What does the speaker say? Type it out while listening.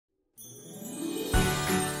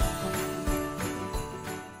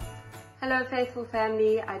Hello faithful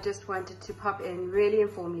family, I just wanted to pop in really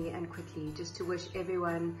informally and quickly just to wish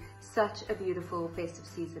everyone such a beautiful festive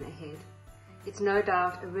season ahead. It's no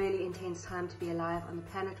doubt a really intense time to be alive on the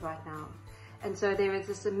planet right now, and so there is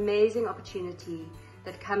this amazing opportunity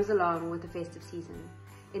that comes along with the festive season,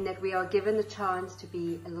 in that we are given the chance to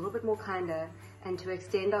be a little bit more kinder and to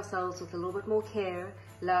extend ourselves with a little bit more care,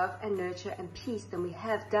 love and nurture and peace than we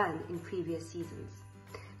have done in previous seasons.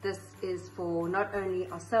 This is for not only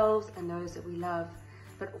ourselves and those that we love,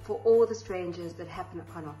 but for all the strangers that happen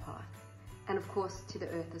upon our path, and of course to the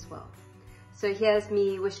earth as well. So here's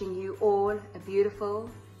me wishing you all a beautiful,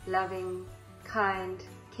 loving, kind,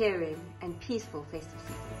 caring and peaceful festive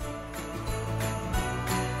season.